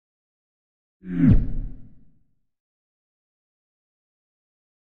If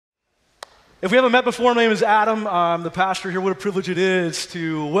we haven't met before, my name is Adam. I'm the pastor here. What a privilege it is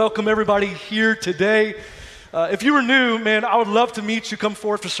to welcome everybody here today. If you were new, man, I would love to meet you. Come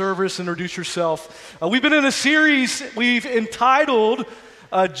forth for service, introduce yourself. We've been in a series we've entitled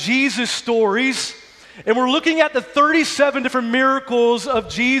Jesus Stories, and we're looking at the 37 different miracles of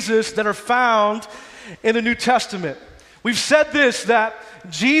Jesus that are found in the New Testament. We've said this, that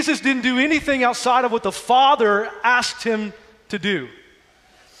Jesus didn't do anything outside of what the Father asked him to do.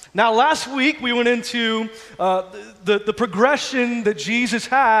 Now, last week we went into the progression that Jesus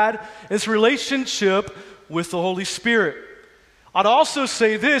had in his relationship with the Holy Spirit. I'd also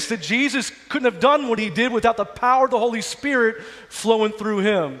say this, that Jesus couldn't have done what he did without the power of the Holy Spirit flowing through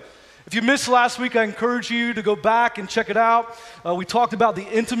him. If you missed last week, I encourage you to go back and check it out. We talked about the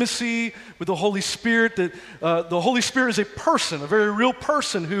intimacy with the Holy Spirit, that the Holy Spirit is a person, a very real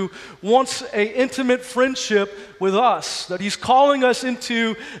person who wants an intimate friendship with us, that he's calling us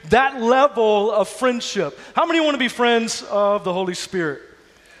into that level of friendship. How many want to be friends of the Holy Spirit?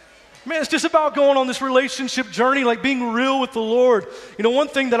 Man, it's just about going on this relationship journey, like being real with the Lord. You know, one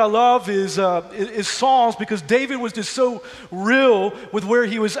thing that I love is Psalms, because David was just so real with where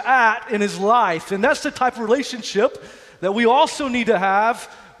he was at in his life. And that's the type of relationship that we also need to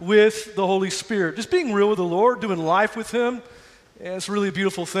have with the Holy Spirit. Just being real with the Lord, doing life with him. And it's really a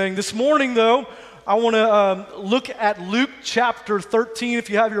beautiful thing. This morning, though, I want to look at Luke chapter 13.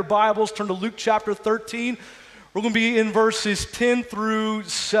 If you have your Bibles, turn to Luke chapter 13. We're going to be in verses 10 through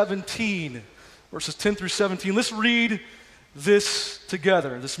 17. Verses 10 through 17. Let's read this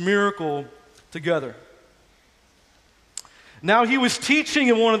together, this miracle together. Now he was teaching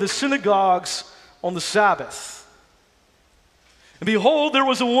in one of the synagogues on the Sabbath. And behold, there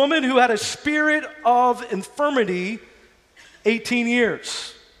was a woman who had a spirit of infirmity 18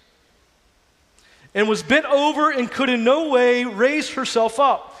 years. And was bent over and could in no way raise herself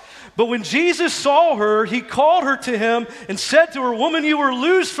up. But when Jesus saw her, he called her to him and said to her, "Woman, you were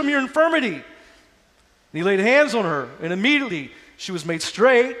loosed from your infirmity." And he laid hands on her, and immediately she was made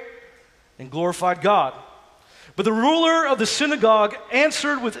straight and glorified God. But the ruler of the synagogue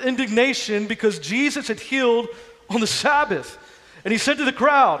answered with indignation because Jesus had healed on the Sabbath. And he said to the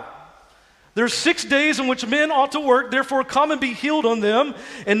crowd, "There are 6 days in which men ought to work, therefore come and be healed on them,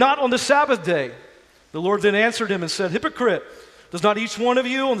 and not on the Sabbath day." The Lord then answered him and said, "Hypocrite, does not each one of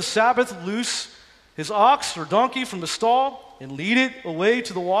you on the Sabbath loose his ox or donkey from the stall and lead it away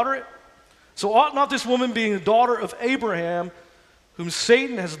to the water? So ought not this woman, being a daughter of Abraham, whom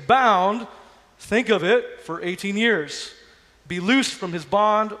Satan has bound, think of it, for 18 years, be loosed from his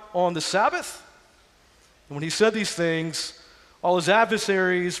bond on the Sabbath?" And when he said these things, all his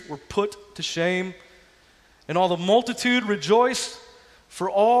adversaries were put to shame, and all the multitude rejoiced for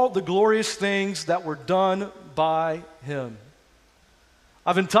all the glorious things that were done by him.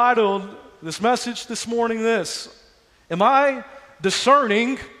 I've entitled this message this morning this: Am I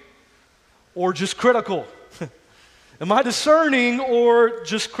discerning or just critical? Am I discerning or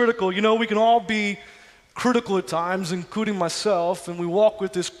just critical? You know, we can all be critical at times, including myself, and we walk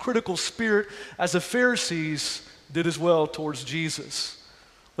with this critical spirit as the Pharisees did as well towards Jesus.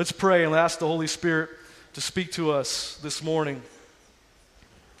 Let's pray and ask the Holy Spirit to speak to us this morning.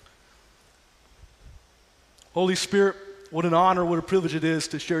 Holy Spirit, what an honor, what a privilege it is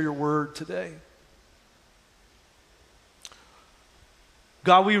to share your word today.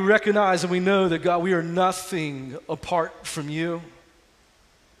 God, we recognize and we know that, God, we are nothing apart from you.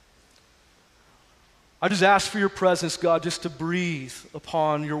 I just ask for your presence, God, just to breathe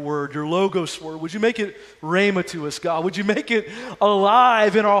upon your word, your Logos word. Would you make it rhema to us, God? Would you make it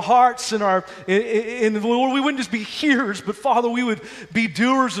alive in our hearts and Lord, we wouldn't just be hearers, but Father, we would be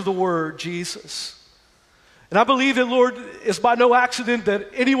doers of the word, Jesus. And I believe that, Lord, it's by no accident that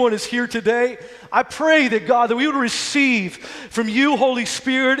anyone is here today. I pray that, God, that we would receive from you, Holy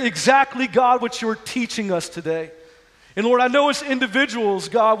Spirit, exactly, God, what you're teaching us today. And Lord, I know as individuals,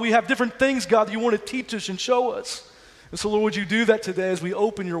 God, we have different things, God, that you want to teach us and show us. And so, Lord, would you do that today as we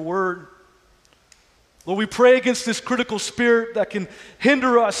open your word? Lord, we pray against this critical spirit that can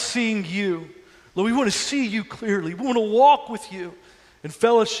hinder us seeing you. Lord, we want to see you clearly. We want to walk with you in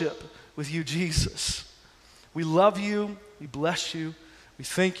fellowship with you, Jesus. We love you, we bless you, we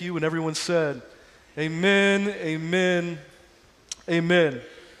thank you, and everyone said, amen, amen, amen.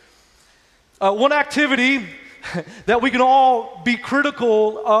 One activity that we can all be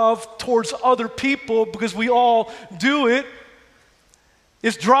critical of towards other people, because we all do it,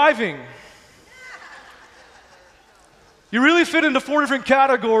 is driving. You really fit into 4 different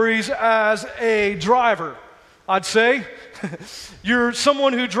categories as a driver. I'd say. You're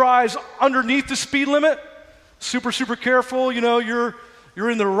someone who drives underneath the speed limit, super, super careful. You know, you're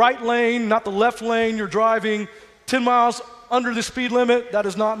in the right lane, not the left lane. You're driving 10 miles under the speed limit. That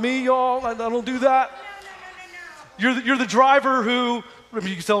is not me, y'all. I don't do that. You're the driver who, I mean,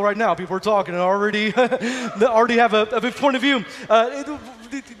 you can tell right now, people are talking and already have a point of view.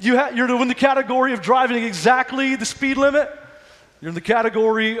 You're in the category of driving exactly the speed limit. You're in the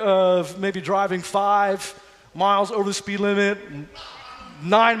category of maybe driving 5 miles over the speed limit,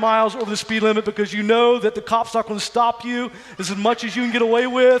 9 miles over the speed limit because you know that the cop's not going to stop you as much as you can get away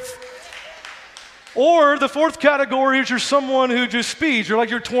with. Or the fourth category is you're someone who just speeds.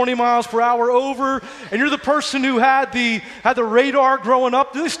 You're 20 miles per hour over, and you're the person who had the radar growing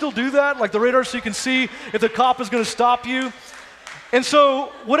up. Do they still do that? Like the radar so you can see if the cop is going to stop you? And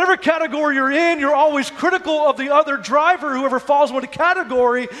so whatever category you're in, you're always critical of the other driver, whoever falls into the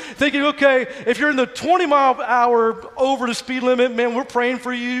category, thinking, okay, if you're in the 20 mile per hour over the speed limit, man, we're praying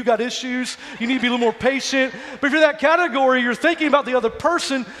for you. You got issues. You need to be a little more patient. But if you're that category, you're thinking about the other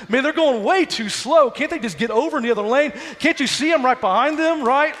person, man, they're going way too slow. Can't they just get over in the other lane? Can't you see them right behind them,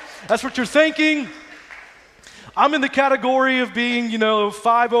 right? That's what you're thinking. I'm in the category of being,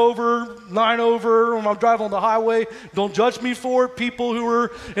 5 over, 9 over when I'm driving on the highway. Don't judge me for it. People who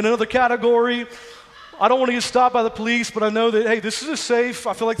are in another category, I don't want to get stopped by the police, but I know that, hey,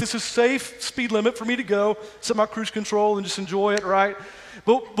 I feel like this is safe speed limit for me to go, set my cruise control and just enjoy it, right?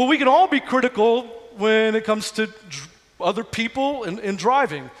 But we can all be critical when it comes to other people and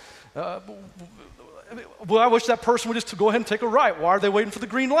driving. Well, I wish that person would just go ahead and take a right. Why are they waiting for the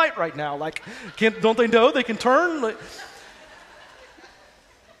green light right now? Don't they know they can turn?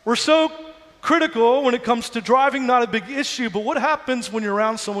 We're so critical when it comes to driving, not a big issue, but what happens when you're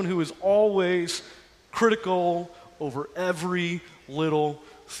around someone who is always critical over every little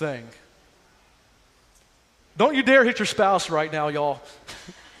thing? Don't you dare hit your spouse right now, y'all.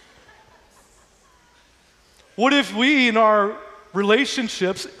 What if we, in our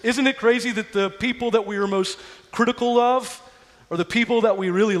relationships, isn't it crazy that the people that we are most critical of are the people that we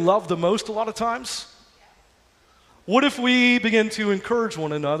really love the most a lot of times? What if we begin to encourage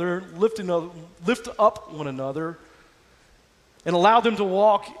one another, lift up one another, and allow them to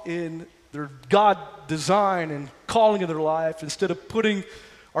walk in their God design and calling in their life instead of putting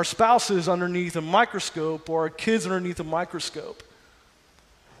our spouses underneath a microscope or our kids underneath a microscope?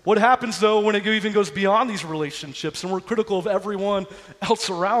 What happens, though, when it even goes beyond these relationships and we're critical of everyone else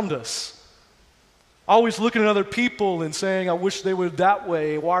around us? Always looking at other people and saying, I wish they were that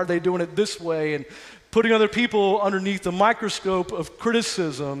way. Why are they doing it this way? And putting other people underneath the microscope of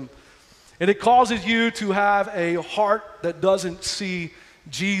criticism. And it causes you to have a heart that doesn't see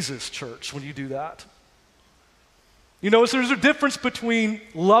Jesus, church, when you do that. So there's a difference between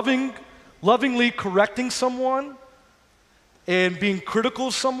lovingly correcting someone and being critical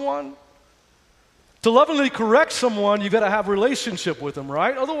of someone. To lovingly correct someone, you've got to have a relationship with them,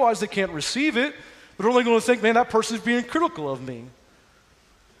 right? Otherwise, they can't receive it. They're only going to think, man, that person's being critical of me.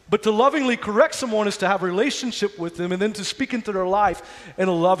 But to lovingly correct someone is to have a relationship with them and then to speak into their life in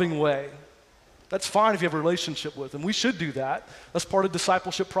a loving way. That's fine if you have a relationship with them. We should do that. That's part of the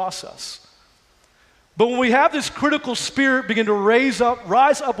discipleship process. But when we have this critical spirit begin to rise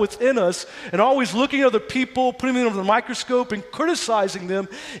up within us and always looking at other people, putting them under the microscope and criticizing them,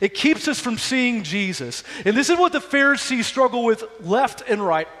 it keeps us from seeing Jesus. And this is what the Pharisees struggle with left and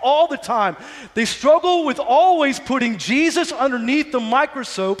right all the time. They struggle with always putting Jesus underneath the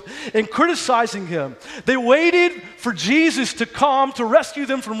microscope and criticizing him. They waited for Jesus to come to rescue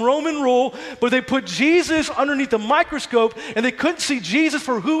them from Roman rule, but they put Jesus underneath the microscope and they couldn't see Jesus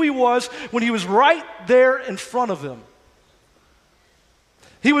for who he was when he was right there in front of them.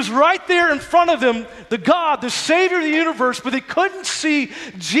 He was right there in front of them, the God, the Savior of the universe, but they couldn't see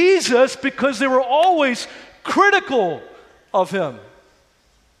Jesus because they were always critical of him.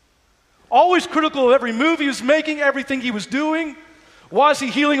 Always critical of every move he was making, everything he was doing. Why is he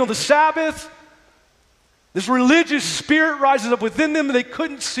healing on the Sabbath? This religious spirit rises up within them and they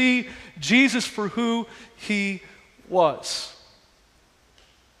couldn't see Jesus for who he was.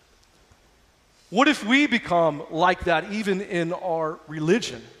 What if we become like that even in our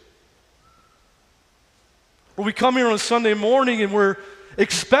religion? Where we come here on a Sunday morning and we're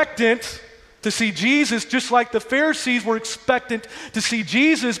expectant to see Jesus just like the Pharisees were expectant to see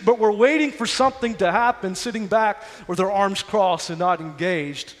Jesus, but we're waiting for something to happen, sitting back with our arms crossed and not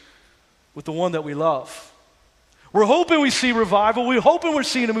engaged with the one that we love. We're hoping we see revival. We're hoping we're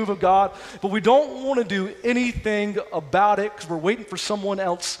seeing a move of God, but we don't want to do anything about it because we're waiting for someone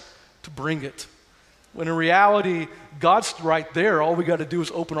else to bring it. When in reality, God's right there. All we got to do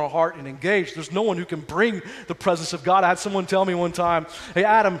is open our heart and engage. There's no one who can bring the presence of God. I had someone tell me one time, hey,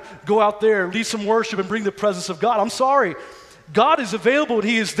 Adam, go out there, lead some worship and bring the presence of God. I'm sorry. God is available and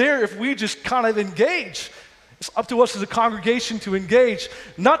he is there if we just kind of engage. It's up to us as a congregation to engage,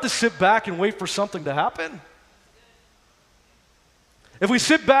 not to sit back and wait for something to happen. If we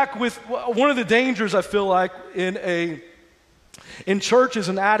sit back with one of the dangers I feel like in church is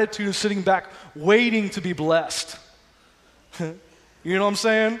an attitude of sitting back waiting to be blessed. You know what I'm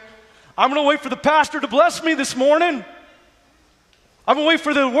saying? I'm going to wait for the pastor to bless me this morning. I'm going to wait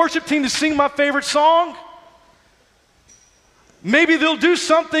for the worship team to sing my favorite song. Maybe they'll do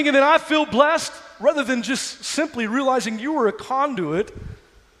something and then I feel blessed rather than just simply realizing you were a conduit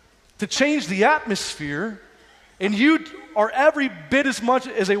to change the atmosphere, and you are every bit as much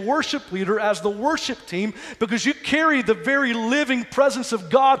as a worship leader as the worship team because you carry the very living presence of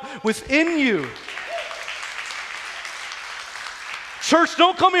God within you. Church,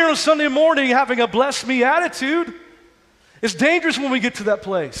 don't come here on Sunday morning having a bless me attitude. It's dangerous when we get to that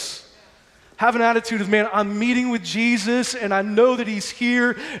place. Have an attitude of, man, I'm meeting with Jesus and I know that he's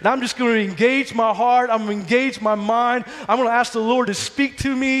here and I'm just going to engage my heart. I'm going to engage my mind. I'm going to ask the Lord to speak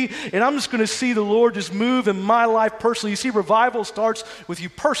to me and I'm just going to see the Lord just move in my life personally. You see, revival starts with you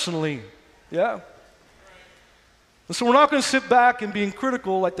personally. Yeah? And so we're not going to sit back and being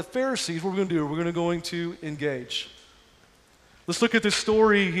critical like the Pharisees. What we're going to do, we're going to engage. Let's look at this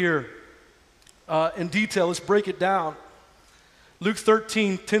story here in detail. Let's break it down. Luke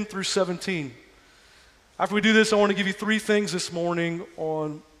 13, 10 through 17. After we do this, I want to give you three things this morning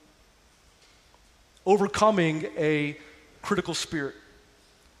on overcoming a critical spirit.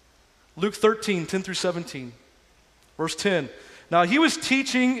 Luke 13, 10 through 17. Verse 10. Now he was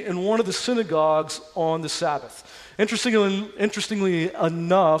teaching in one of the synagogues on the Sabbath. Interestingly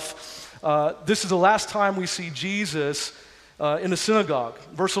enough, this is the last time we see Jesus in a synagogue.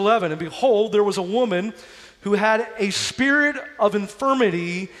 Verse 11, and behold, there was a woman who had a spirit of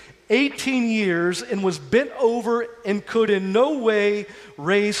infirmity 18 years and was bent over and could in no way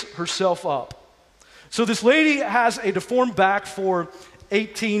raise herself up. So this lady has a deformed back for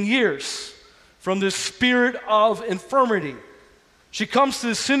 18 years from this spirit of infirmity. She comes to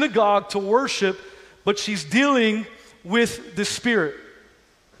the synagogue to worship, but she's dealing with the spirit.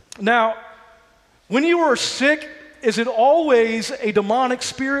 Now, when you are sick, is it always a demonic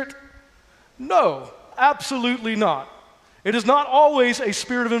spirit? No. Absolutely not. It is not always a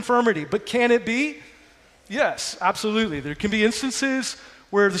spirit of infirmity, but can it be? Yes, absolutely. There can be instances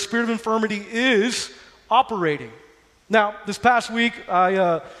where the spirit of infirmity is operating. Now, this past week,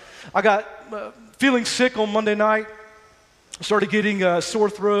 I got feeling sick on Monday night. I started getting sore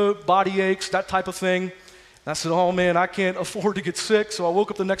throat, body aches, that type of thing. And I said, oh man, I can't afford to get sick. So I woke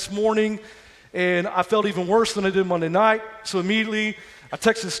up the next morning and I felt even worse than I did Monday night. So immediately, I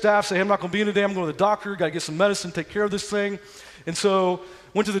texted the staff, say, hey, I'm not going to be in today. I'm going to the doctor. Got to get some medicine, take care of this thing. And so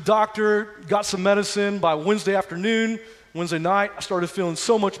went to the doctor, got some medicine. By Wednesday afternoon, Wednesday night, I started feeling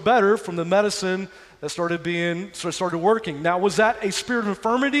so much better from the medicine that started working. Now, was that a spirit of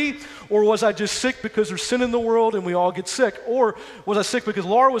infirmity, or was I just sick because there's sin in the world and we all get sick? Or was I sick because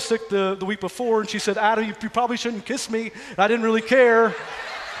Laura was sick the week before and she said, Adam, you probably shouldn't kiss me. And I didn't really care.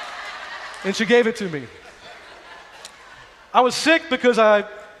 And she gave it to me. I was sick because I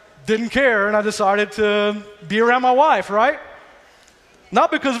didn't care and I decided to be around my wife, right?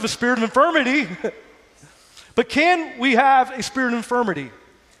 Not because of a spirit of infirmity. But can we have a spirit of infirmity?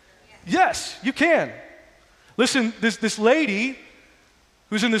 Yes, you can. Listen, this lady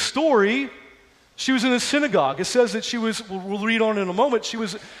who's in this story, she was in a synagogue. It says that she was, we'll read on in a moment, she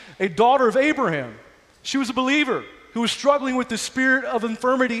was a daughter of Abraham. She was a believer who was struggling with the spirit of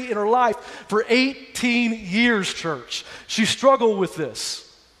infirmity in her life for 18 years, church. She struggled with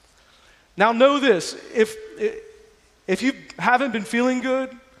this. Now know this, if you haven't been feeling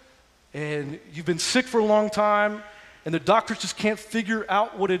good and you've been sick for a long time and the doctors just can't figure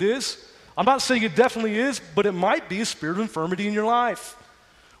out what it is, I'm not saying it definitely is, but it might be a spirit of infirmity in your life.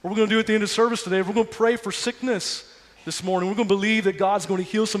 What we're going to do at the end of service today, we're going to pray for sickness this morning. We're going to believe that God's going to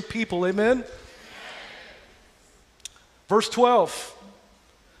heal some people, amen? Verse 12,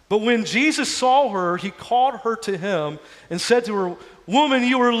 but when Jesus saw her, he called her to him and said to her, woman,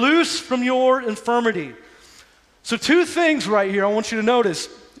 you are loose from your infirmity. So two things right here I want you to notice.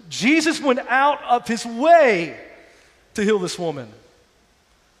 Jesus went out of his way to heal this woman.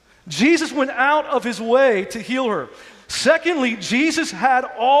 Jesus went out of his way to heal her. Secondly, Jesus had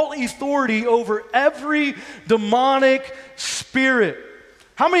all authority over every demonic spirit.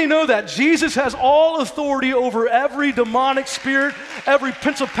 How many know that Jesus has all authority over every demonic spirit, every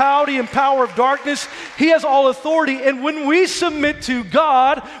principality and power of darkness? He has all authority. And when we submit to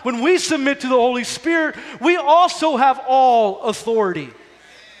God, when we submit to the Holy Spirit, we also have all authority.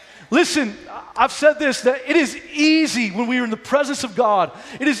 Listen, I've said this, that it is easy when we are in the presence of God.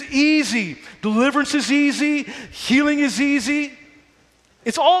 It is easy. Deliverance is easy. Healing is easy.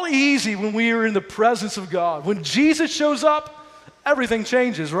 It's all easy when we are in the presence of God. When Jesus shows up, everything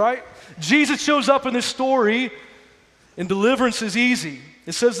changes, right? Jesus shows up in this story, and deliverance is easy.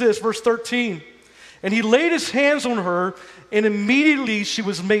 It says this, verse 13, and he laid his hands on her, and immediately she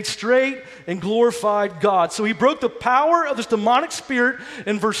was made straight and glorified God. So he broke the power of this demonic spirit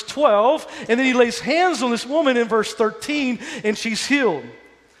in verse 12, and then he lays hands on this woman in verse 13, and she's healed.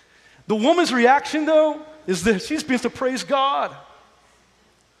 The woman's reaction, though, is that she begins to praise God.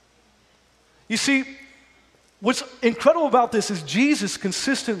 You see, what's incredible about this is Jesus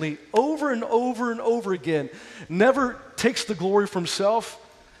consistently, over and over and over again, never takes the glory for himself.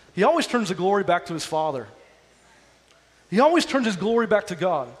 He always turns the glory back to his Father. He always turns his glory back to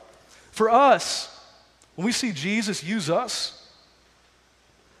God. For us, when we see Jesus use us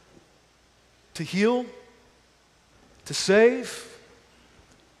to heal, to save,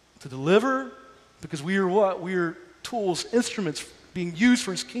 to deliver, because we are what? We are tools, instruments being used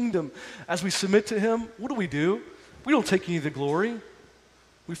for his kingdom. As we submit to him, what do? We don't take any of the glory.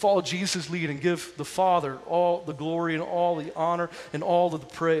 We follow Jesus' lead and give the Father all the glory and all the honor and all of the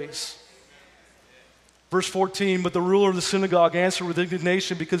praise. Verse 14, but the ruler of the synagogue answered with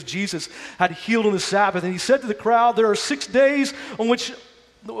indignation because Jesus had healed on the Sabbath. And he said to the crowd, there are 6 days on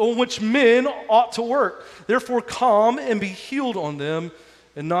which men ought to work. Therefore come and be healed on them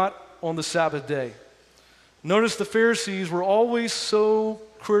and not on the Sabbath day. Notice the Pharisees were always so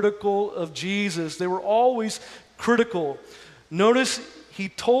critical of Jesus. They were always critical. Notice he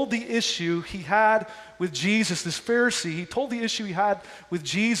told the issue he had with Jesus, this Pharisee, he told the issue he had with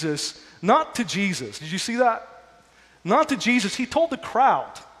Jesus, not to Jesus. Did you see that? Not to Jesus. He told the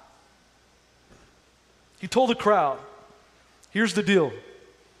crowd. He told the crowd. Here's the deal.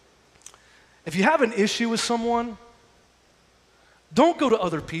 If you have an issue with someone, don't go to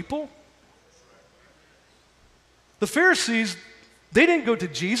other people. The Pharisees, they didn't go to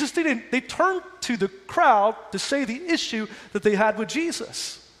Jesus. They turned to the crowd to say the issue that they had with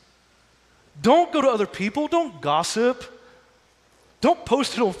Jesus. Don't go to other people. Don't gossip. Don't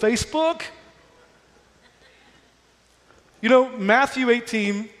post it on Facebook. You know, Matthew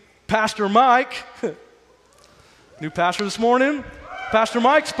 18, Pastor Mike, new pastor this morning, Pastor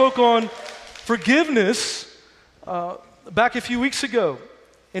Mike spoke on forgiveness back a few weeks ago.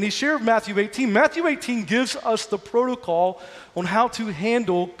 And he shared Matthew 18. Matthew 18 gives us the protocol on how to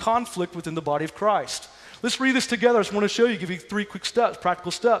handle conflict within the body of Christ. Let's read this together. I just want to show you, give you 3 quick steps, practical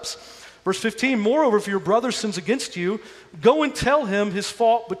steps. Verse 15, moreover, if your brother sins against you, go and tell him his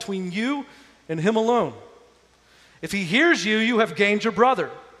fault between you and him alone. If he hears you, you have gained your brother.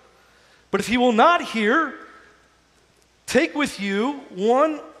 But if he will not hear, take with you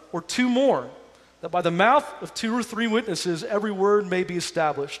 1 or 2 more, that by the mouth of 2 or 3 witnesses every word may be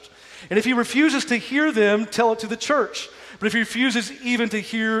established. And if he refuses to hear them, tell it to the church. But if he refuses even to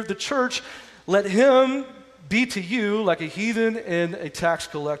hear the church, let him be to you like a heathen and a tax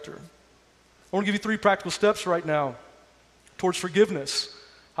collector. I want to give you 3 practical steps right now towards forgiveness,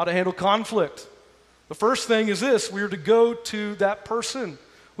 how to handle conflict. The first thing is this: we are to go to that person.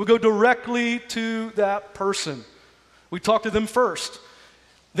 We'll go directly to that person. We talk to them first.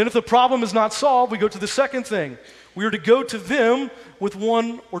 Then if the problem is not solved, we go to the second thing. We are to go to them with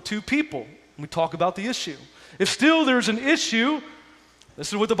 1 or 2 people. We talk about the issue. If still there's an issue, this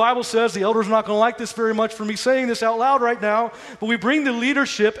is what the Bible says. The elders are not going to like this very much for me saying this out loud right now, but we bring the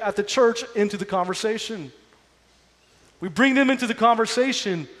leadership at the church into the conversation. We bring them into the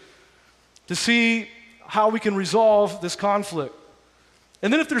conversation to see how we can resolve this conflict.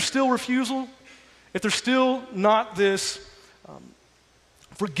 And then if there's still refusal, if there's still not this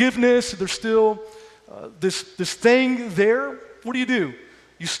forgiveness, if there's still this thing there, what do?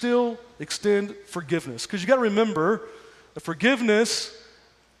 You still extend forgiveness. Because you got to remember that forgiveness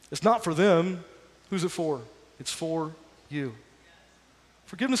is not for them. Who's it for? It's for you.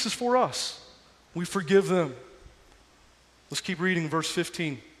 Forgiveness is for us. We forgive them. Let's keep reading verse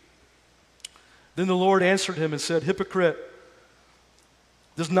 15. Then the Lord answered him and said, hypocrite,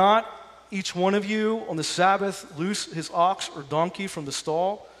 does not each one of you on the Sabbath loose his ox or donkey from the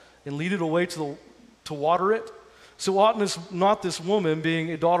stall and lead it away to water it? So ought not this woman, being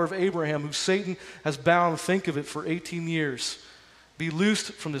a daughter of Abraham, who Satan has bound, think of it, for 18 years, be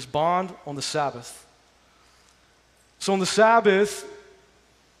loosed from this bond on the Sabbath? So on the Sabbath,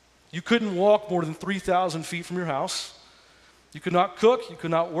 You couldn't walk more than 3,000 feet from your house. You could not cook. You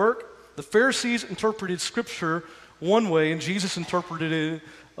could not work. The Pharisees interpreted Scripture one way, and Jesus interpreted it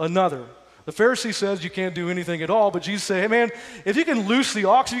another. The Pharisee says you can't do anything at all, but Jesus said, hey man, if you can loose the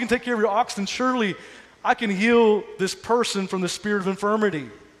ox, if you can take care of your ox, then surely I can heal this person from the spirit of infirmity.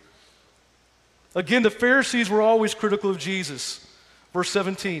 Again, the Pharisees were always critical of Jesus. Verse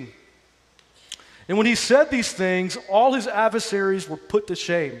 17. And when he said these things, all his adversaries were put to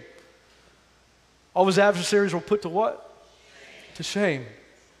shame. All his adversaries were put to what? To shame.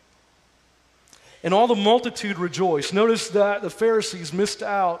 And all the multitude rejoiced. Notice that the Pharisees missed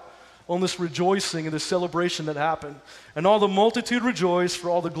out on this rejoicing and this celebration that happened. And all the multitude rejoiced for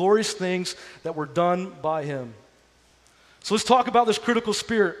all the glorious things that were done by him. So let's talk about this critical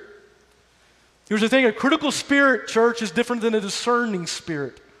spirit. Here's the thing, a critical spirit, church, is different than a discerning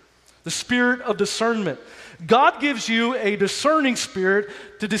spirit. The spirit of discernment. God gives you a discerning spirit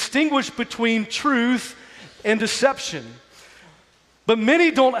to distinguish between truth and deception. But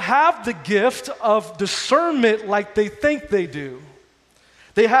many don't have the gift of discernment like they think they do.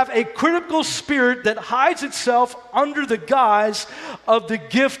 They have a critical spirit that hides itself under the guise of the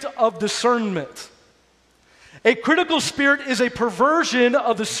gift of discernment. A critical spirit is a perversion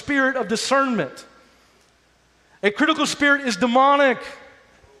of the spirit of discernment. A critical spirit is demonic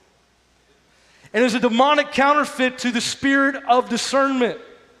and is a demonic counterfeit to the spirit of discernment.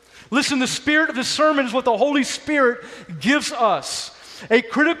 Listen, the spirit of discernment is what the Holy Spirit gives us. A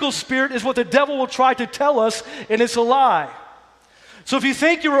critical spirit is what the devil will try to tell us, and it's a lie. So if you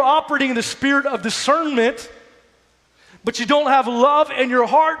think you are operating in the spirit of discernment, but you don't have love in your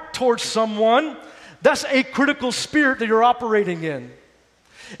heart towards someone, that's a critical spirit that you're operating in.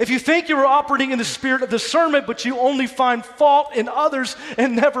 If you think you are operating in the spirit of discernment, but you only find fault in others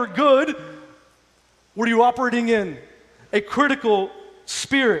and never good, what are you operating in? A critical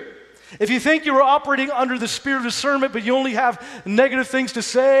spirit. If you think you are operating under the spirit of discernment, but you only have negative things to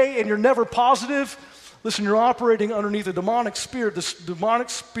say and you're never positive, listen, you're operating underneath a demonic spirit, this demonic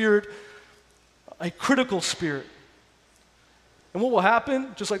spirit, a critical spirit. And what will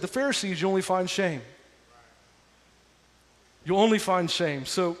happen? Just like the Pharisees, you only find shame. You'll only find shame.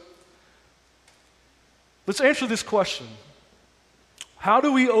 So let's answer this question. How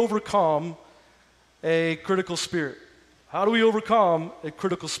do we overcome a critical spirit? How do we overcome a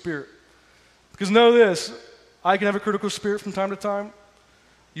critical spirit? Because know this, I can have a critical spirit from time to time.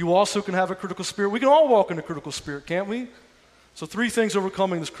 You also can have a critical spirit. We can all walk in a critical spirit, can't we? So 3 things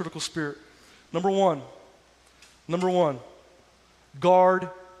overcoming this critical spirit. Number one, guard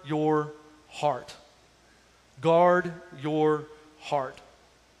your heart. Guard your heart.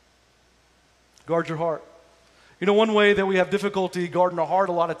 Guard your heart. You know, one way that we have difficulty guarding our heart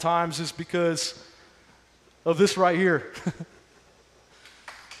a lot of times is because of this right here.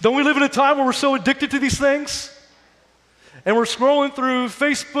 Don't we live in a time where we're so addicted to these things? And we're scrolling through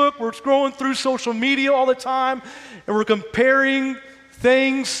Facebook, we're scrolling through social media all the time, and we're comparing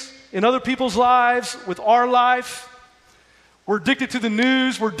things in other people's lives with our life. We're addicted to the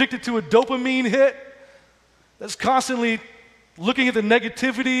news, we're addicted to a dopamine hit that's constantly looking at the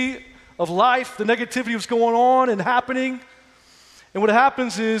negativity of life, the negativity of what's going on and happening. And what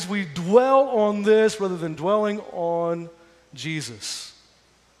happens is we dwell on this rather than dwelling on Jesus.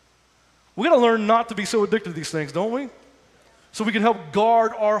 We got to learn not to be so addicted to these things, don't we? So we can help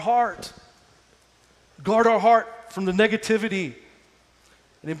guard our heart. Guard our heart from the negativity.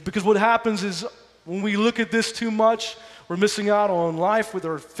 Because what happens is when we look at this too much, we're missing out on life with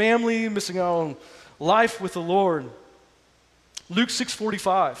our family, missing out on life with the Lord. Luke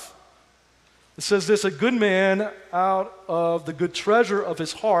 6:45. It says this, a good man out of the good treasure of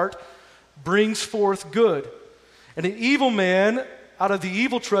his heart brings forth good. And an evil man out of the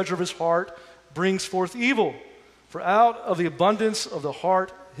evil treasure of his heart brings forth evil. For out of the abundance of the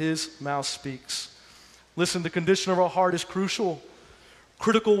heart his mouth speaks. Listen, the condition of our heart is crucial.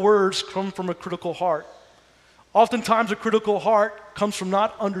 Critical words come from a critical heart. Oftentimes a critical heart comes from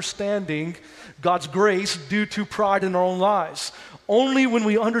not understanding God's grace due to pride in our own lives. Only when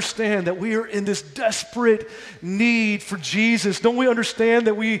we understand that we are in this desperate need for Jesus, don't we understand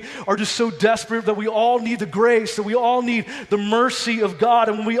that we are just so desperate that we all need the grace, that we all need the mercy of God.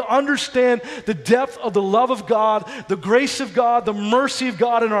 And when we understand the depth of the love of God, the grace of God, the mercy of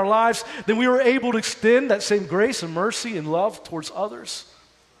God in our lives, then we are able to extend that same grace and mercy and love towards others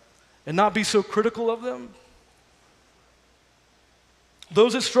and not be so critical of them.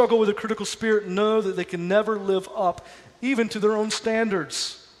 Those that struggle with a critical spirit know that they can never live up even to their own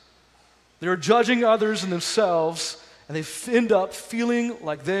standards. They are judging others and themselves, and they end up feeling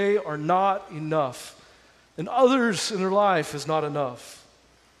like they are not enough, and others in their life is not enough.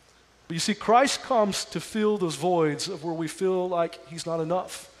 But you see, Christ comes to fill those voids of where we feel like he's not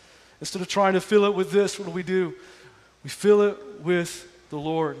enough. Instead of trying to fill it with this, what do? We fill it with the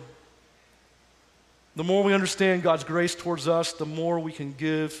Lord. The more we understand God's grace towards us, the more we can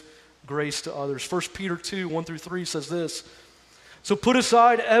give grace to others. 1 Peter 2, 1-3 says this, "So put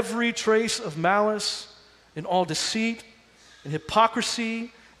aside every trace of malice and all deceit and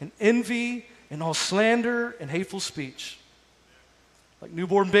hypocrisy and envy and all slander and hateful speech. Like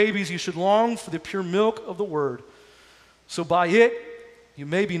newborn babies, you should long for the pure milk of the word, so by it you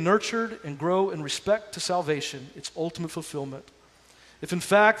may be nurtured and grow in respect to salvation, its ultimate fulfillment. If in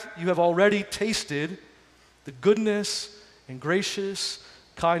fact you have already tasted the goodness and gracious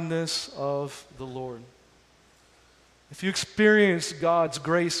kindness of the Lord." If you experience God's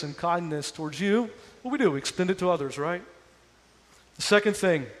grace and kindness towards you, what do? We extend it to others, right? The second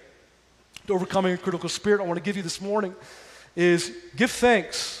thing to overcoming a critical spirit I want to give you this morning is give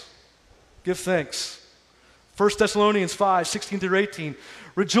thanks. Give thanks. 1 Thessalonians 5, 16-18.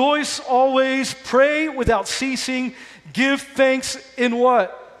 "Rejoice always, pray without ceasing, give thanks in"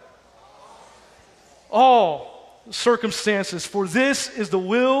 what? "All circumstances, for this is the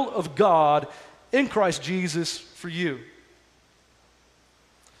will of God in Christ Jesus for you."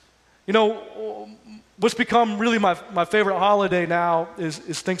 You know, what's become really my favorite holiday now is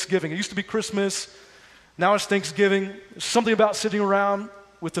Thanksgiving. It used to be Christmas. Now it's Thanksgiving. There's something about sitting around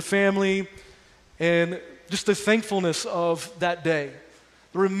with the family and just the thankfulness of that day.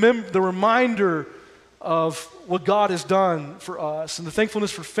 The reminder of what God has done for us and the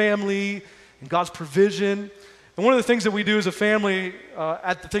thankfulness for family and God's provision. And one of the things that we do as a family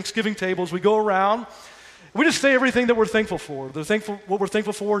at the Thanksgiving table is we go around, we just say everything that we're thankful for. What we're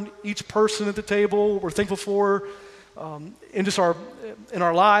thankful for in each person at the table, what we're thankful for in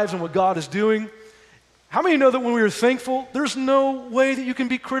our lives and what God is doing. How many know that when we are thankful, there's no way that you can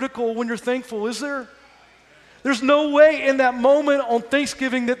be critical when you're thankful, is there? There's no way in that moment on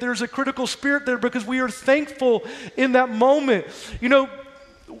Thanksgiving that there's a critical spirit there because we are thankful in that moment. You know,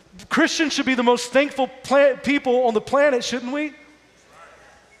 Christians should be the most thankful people on the planet, shouldn't we?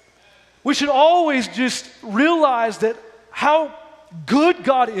 We should always just realize that how good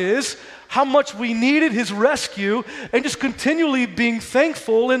God is, how much we needed his rescue, and just continually being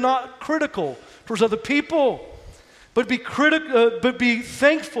thankful and not critical towards other people. But be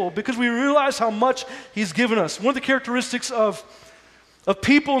thankful because we realize how much he's given us. One of the characteristics of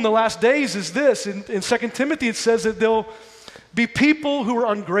people in the last days is this. In 2 Timothy it says that they'll be people who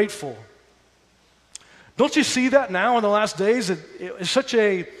are ungrateful. Don't you see that now in the last days? It's such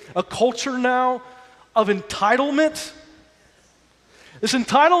a culture now of entitlement. This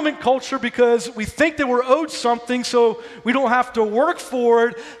entitlement culture, because we think that we're owed something so we don't have to work for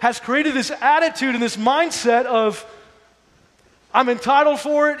it, has created this attitude and this mindset of, I'm entitled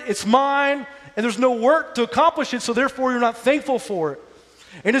for it, it's mine, and there's no work to accomplish it, so therefore you're not thankful for it.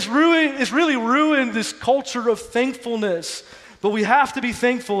 And it's really ruined this culture of thankfulness. But we have to be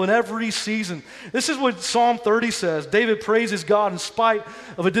thankful in every season. This is what Psalm 30 says. David praises God in spite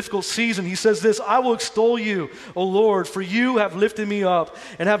of a difficult season. He says this, "I will extol you, O Lord, for you have lifted me up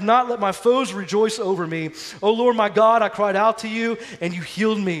and have not let my foes rejoice over me. O Lord, my God, I cried out to you and you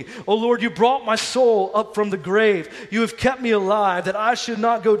healed me. O Lord, you brought my soul up from the grave. You have kept me alive that I should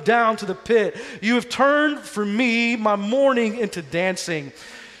not go down to the pit. You have turned for me my mourning into dancing.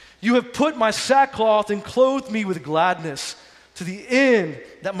 You have put my sackcloth and clothed me with gladness, to the end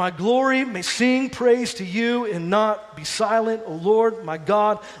that my glory may sing praise to you and not be silent. O Lord, my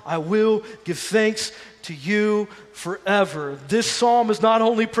God, I will give thanks to you forever." This psalm is not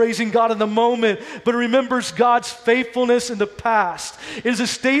only praising God in the moment, but it remembers God's faithfulness in the past. It is a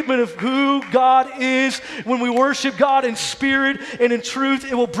statement of who God is. When we worship God in spirit and in truth,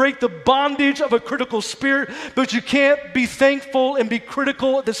 it will break the bondage of a critical spirit, but you can't be thankful and be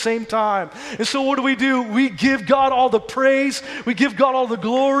critical at the same time. And so what do? We give God all the praise, we give God all the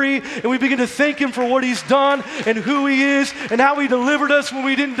glory, and we begin to thank him for what he's done and who he is and how he delivered us when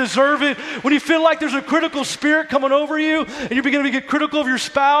we didn't deserve it. When you feel like there's a critical spirit coming over you and you're beginning to get critical of your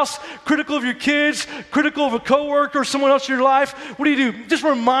spouse, critical of your kids, critical of a coworker or someone else in your life, what do? Just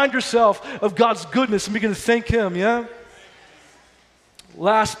remind yourself of God's goodness and begin to thank him, yeah?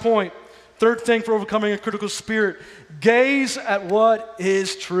 Last point, third thing for overcoming a critical spirit, gaze at what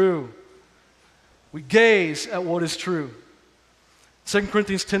is true. We gaze at what is true. 2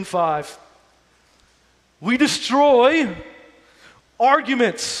 Corinthians 10:5. "We destroy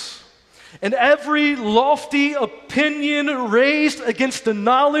arguments and every lofty opinion raised against the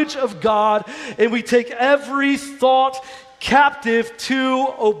knowledge of God, and we take every thought captive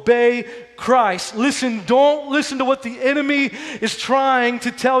to obey Christ. Listen, don't listen to what the enemy is trying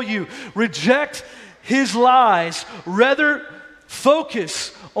to tell you. Reject his lies. Rather,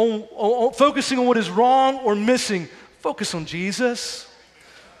 focusing on what is wrong or missing. Focus on Jesus.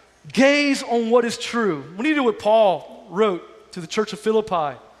 Gaze on what is true. We need to do what Paul wrote to the church of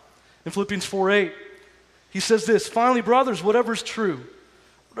Philippi in Philippians 4:8. He says this, finally, brothers, whatever is true,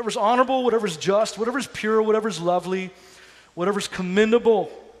 whatever is honorable, whatever is just, whatever is pure, whatever is lovely, whatever is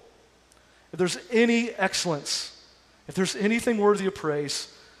commendable, if there's any excellence, if there's anything worthy of praise,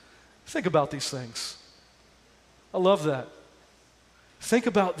 think about these things. I love that. Think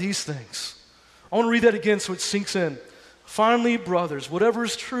about these things. I want to read that again so it sinks in. Finally, brothers, whatever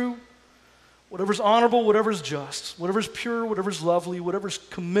is true, whatever is honorable, whatever is just, whatever is pure, whatever is lovely, whatever is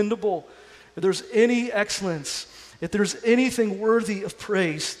commendable, if there's any excellence, if there's anything worthy of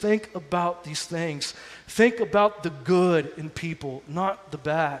praise, think about these things. Think about the good in people, not the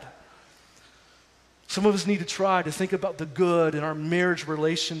bad. Some of us need to try to think about the good in our marriage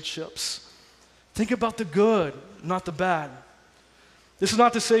relationships. Think about the good, not the bad. This is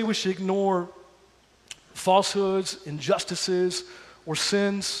not to say we should ignore falsehoods, injustices, or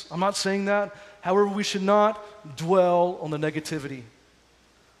sins. I'm not saying that. However, we should not dwell on the negativity.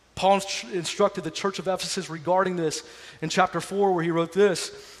 Paul instructed the church of Ephesus regarding this in chapter 4 where he wrote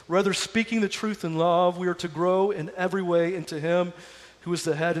this, rather speaking the truth in love, we are to grow in every way into him who is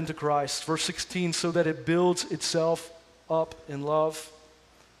the head, into Christ. Verse 16, so that it builds itself up in love.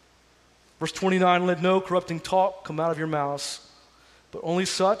 Verse 29, let no corrupting talk come out of your mouths, but only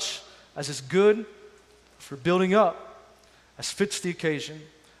such as is good for building up, as fits the occasion,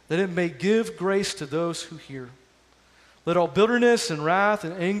 that it may give grace to those who hear. Let all bitterness and wrath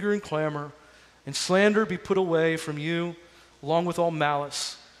and anger and clamor and slander be put away from you, along with all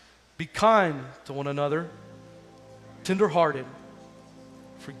malice. Be kind to one another, tender-hearted,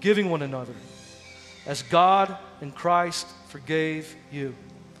 forgiving one another, as God in Christ forgave you.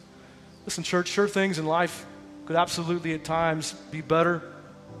 Listen, church, sure things in life could absolutely at times be better.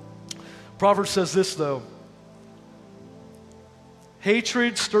 Proverbs says this, though.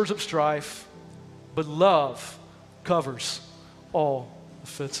 Hatred stirs up strife, but love covers all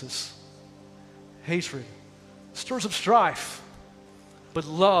offenses. Hatred stirs up strife, but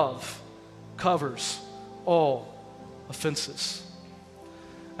love covers all offenses.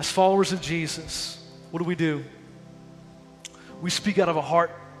 As followers of Jesus, what do? We speak out of a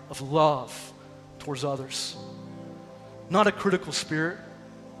heart of love towards others, not a critical spirit.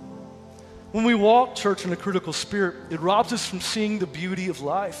 When we walk, church, in a critical spirit, it robs us from seeing the beauty of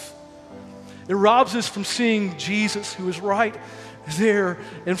life. It robs us from seeing Jesus, who is right there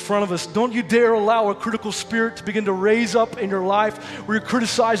in front of us. Don't you dare allow a critical spirit to begin to raise up in your life where you're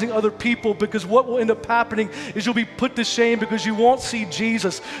criticizing other people, because what will end up happening is you'll be put to shame because you won't see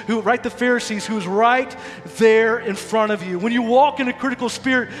Jesus, who, right, the Pharisees, who is right there in front of you. When you walk in a critical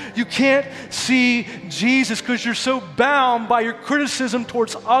spirit, you can't see Jesus because you're so bound by your criticism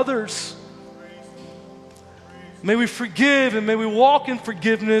towards others. May we forgive and may we walk in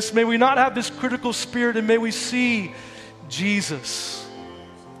forgiveness. May we not have this critical spirit and may we see Jesus.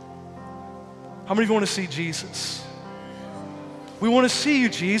 How many of you want to see Jesus? We want to see you,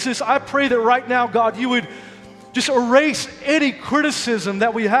 Jesus. I pray that right now, God, you would just erase any criticism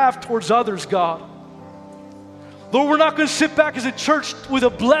that we have towards others, God. Lord, we're not going to sit back as a church with a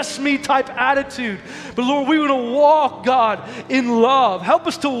bless me type attitude. But Lord, we want to walk, God, in love. Help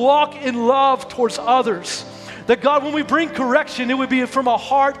us to walk in love towards others. That God, when we bring correction, it would be from a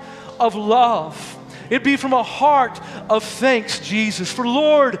heart of love. It'd be from a heart of thanks, Jesus. For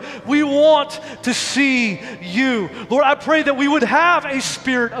Lord, we want to see you. Lord, I pray that we would have a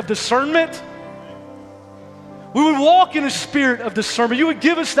spirit of discernment. We would walk in a spirit of discernment. You would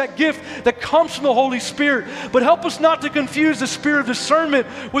give us that gift that comes from the Holy Spirit. But help us not to confuse the spirit of discernment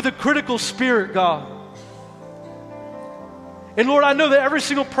with a critical spirit, God. And Lord, I know that every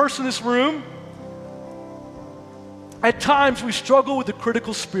single person in this room, at times we struggle with the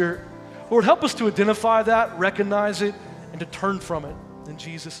critical spirit. Lord, help us to identify that, recognize it, and to turn from it. In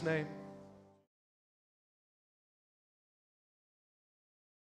Jesus' name.